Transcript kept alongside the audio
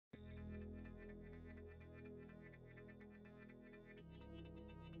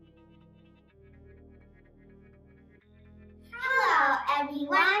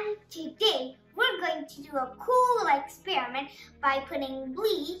Today, we're going to do a cool experiment by putting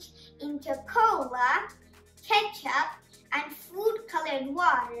bleach into cola, ketchup, and food-colored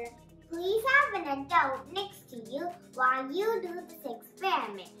water. Please have an adult next to you while you do this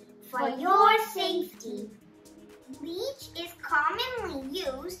experiment for your safety. Bleach is commonly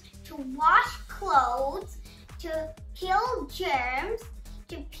used to wash clothes, to kill germs,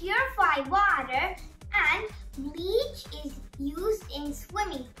 to purify water, and bleach is used in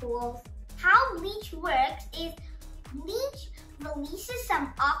swimming pools. How bleach works is bleach releases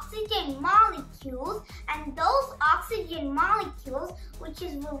some oxygen molecules, and those oxygen molecules, which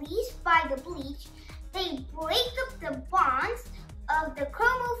is released by the bleach, they break up the bonds of the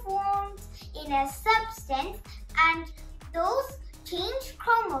chromosomes in a substance, and those changed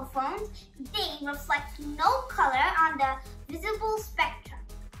chromosomes, they reflect no color on the visible spectrum.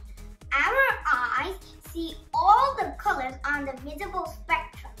 Our eyes see all the colors on the visible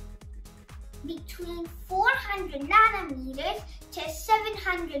spectrum, between 400 nanometers to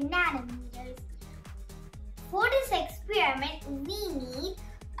 700 nanometers. For this experiment, we need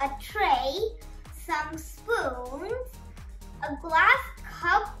a tray, some spoons, a glass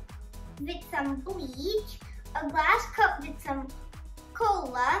cup with some bleach, a glass cup with some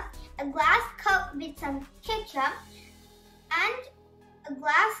cola, a glass cup with some ketchup, and a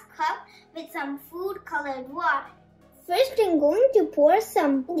glass cup with some food-colored water. First, I'm going to pour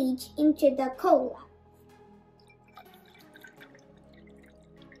some bleach into the cola.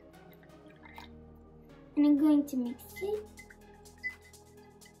 And I'm going to mix it.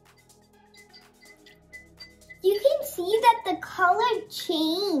 You can see that the color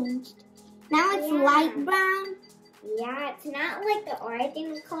changed. Now it's light brown. Yeah, it's not like the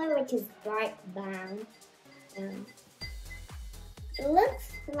original color, which is dark brown. It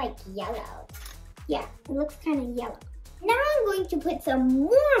looks like yellow. Yeah, it looks kind of yellow. Now I'm going to put some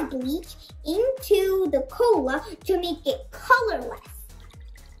more bleach into the cola to make it colorless.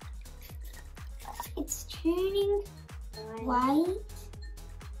 It's turning white.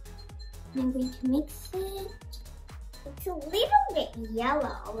 I'm going to mix it. It's a little bit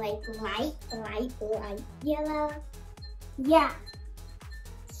yellow, like light yellow. Yeah,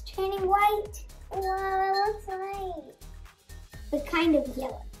 it's turning white. Wow, it looks white. But kind of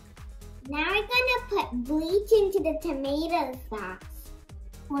yellow. Now we're gonna put bleach into the tomato sauce.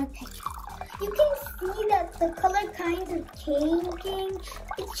 Okay. You can see that the color kind of changing.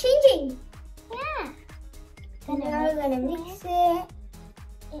 It's changing. Yeah. Now we're gonna mix it.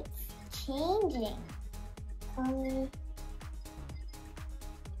 It's changing.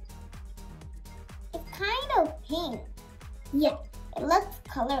 It's kind of pink. Yeah, it looks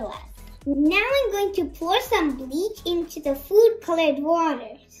colorless. Now I'm going to pour some bleach into the food-colored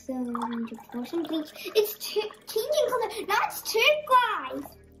water. So I'm going to pour some bleach. It's changing color. Now it's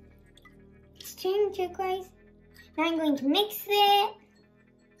turquoise. It's turning turquoise. Now I'm going to mix it.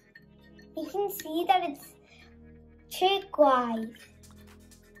 You can see that it's turquoise.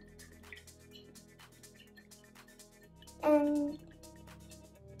 And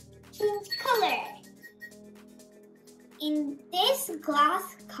change color. In this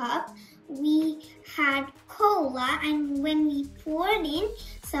glass cup, we had cola, and when we poured in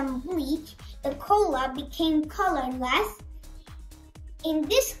some bleach, the cola became colorless. In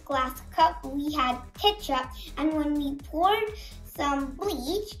this glass cup, we had ketchup, and when we poured some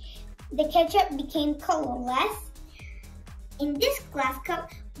bleach, the ketchup became colorless. In this glass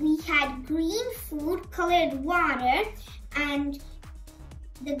cup, we had green food-colored water, and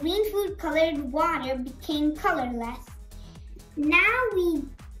the green food-colored water became colorless. Now we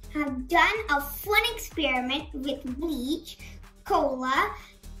have done a fun experiment with bleach, cola,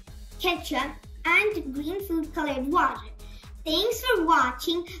 ketchup, and green food-colored water. Thanks for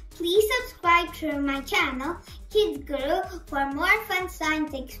watching. Please subscribe to my channel, Kids Guru, for more fun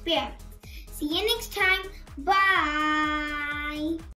science experiments. See you next time. Bye!